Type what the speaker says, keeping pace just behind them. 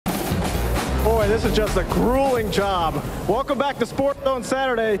Boy, this is just a grueling job. Welcome back to Sports Zone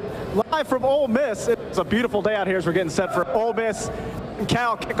Saturday, live from Ole Miss. It's a beautiful day out here as we're getting set for Ole Miss and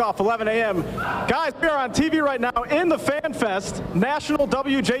Cal kickoff 11 a.m. Guys, we are on TV right now in the Fan Fest, national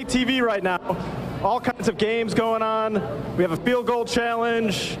WJTV right now. All kinds of games going on. We have a field goal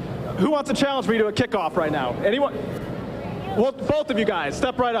challenge. Who wants to challenge me to a kickoff right now? Anyone? Well, both of you guys,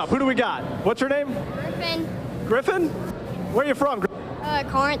 step right up. Who do we got? What's your name? Griffin. Griffin? Where are you from?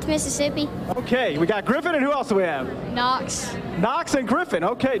 Corinth, Mississippi. Okay, we got Griffin, and who else do we have? Knox. Knox and Griffin.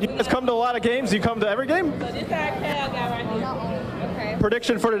 Okay, do you guys come to a lot of games? Do you come to every game? So this our Cal guy right here. Okay.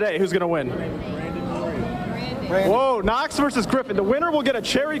 Prediction for today, who's going to win? Whoa, Knox versus Griffin. The winner will get a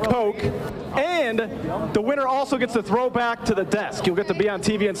cherry Coke, and the winner also gets to throw back to the desk. You'll get to be on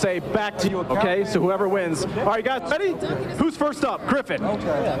TV and say, back to you, okay? So whoever wins. All right, guys, ready? Who's first up? Griffin.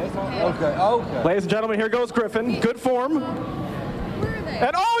 Okay. Ladies and gentlemen, here goes Griffin. Good form.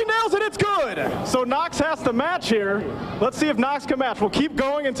 And oh, he nails it, it's good. So Knox has to match here. Let's see if Knox can match. We'll keep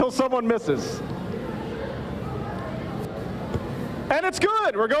going until someone misses. And it's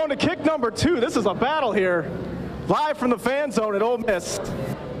good. We're going to kick number 2. This is a battle here. Live from the fan zone at Ole Miss.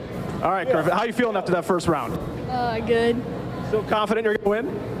 All right, Griffin, how you feeling after that first round? Good. Still confident you're going to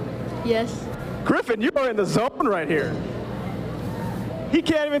win? Yes. Griffin, you are in the zone right here. He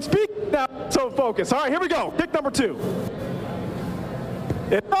can't even speak now, so focused. All right, here we go. Kick number 2.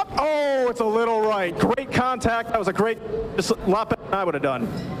 It's up. Oh, it's a little right. Great contact. That was a great, just a lot better than I would have done.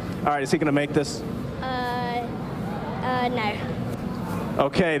 All right, is he going to make this? No.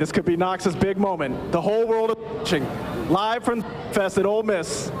 Okay, this could be Knox's big moment. The whole world is watching. Live from Fest at Ole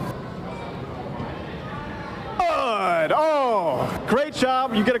Miss. Good. Oh, great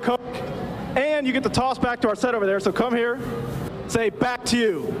job. You get a Coke, and you get the toss back to our set over there. So come here. Say, back to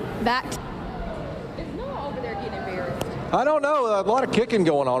you. Back. Is Noah over there getting embarrassed? I don't know. A lot of kicking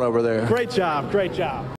going on over there. Great job. Great job.